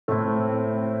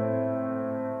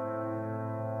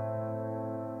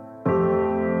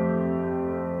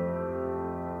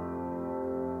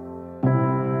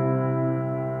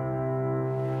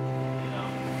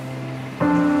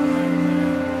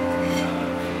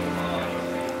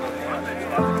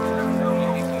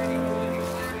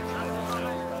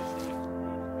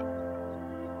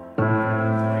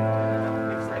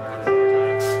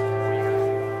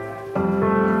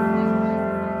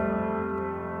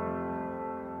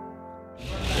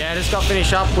Yeah, just got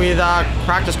finished up with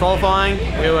practice qualifying.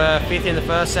 We were 5th in the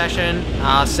first session,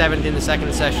 7th in the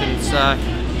second session, so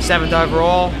 7th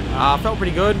overall. Felt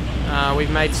pretty good.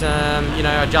 We've made some,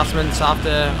 adjustments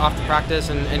after practice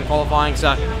and qualifying,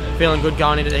 so feeling good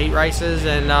going into the heat races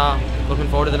and looking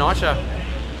forward to the night show.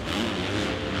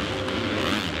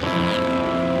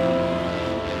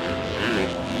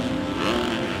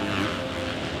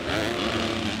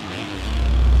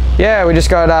 Yeah, we just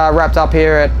got wrapped up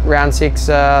here at round 6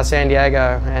 San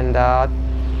Diego, and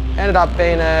ended up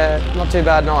being a not too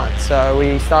bad night. So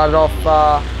we started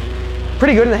off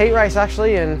pretty good in the heat race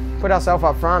actually and put ourselves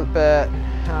up front, but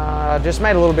just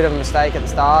made a little bit of a mistake at the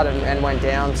start and went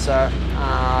down. So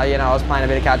I was playing a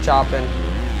bit of catch up, and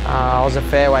I was a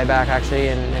fair way back actually,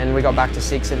 and we got back to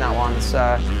 6th in that one.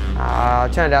 So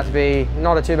it turned out to be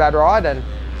not a too bad ride, and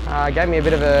gave me a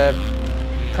bit of a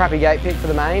crappy gate pick for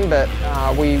the main, but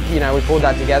we pulled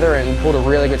that together and pulled a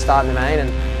really good start in the main,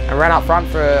 and ran up front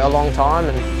for a long time,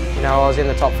 and I was in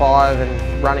the top 5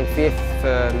 and running 5th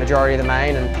for the majority of the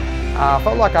main, and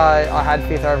felt like I had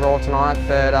 5th overall tonight,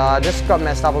 but just got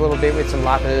messed up a little bit with some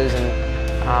lappers,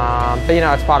 and but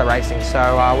it's part of racing.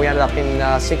 So we ended up in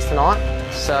 6th tonight.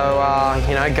 So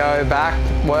go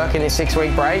back, work in this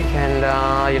 6-week break,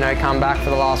 and come back for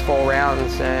the last 4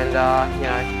 rounds, and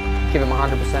give it my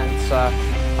 100%. So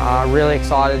really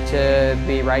excited to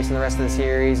be racing the rest of the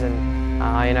series,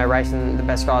 and racing the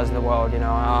best guys in the world.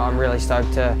 I'm really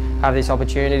stoked to have this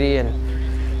opportunity, and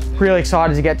really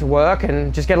excited to get to work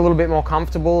and just get a little bit more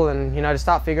comfortable, and to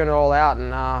start figuring it all out.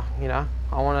 And I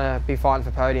want to be fighting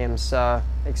for podiums. So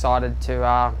excited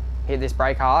to hit this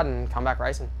break hard and come back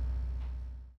racing.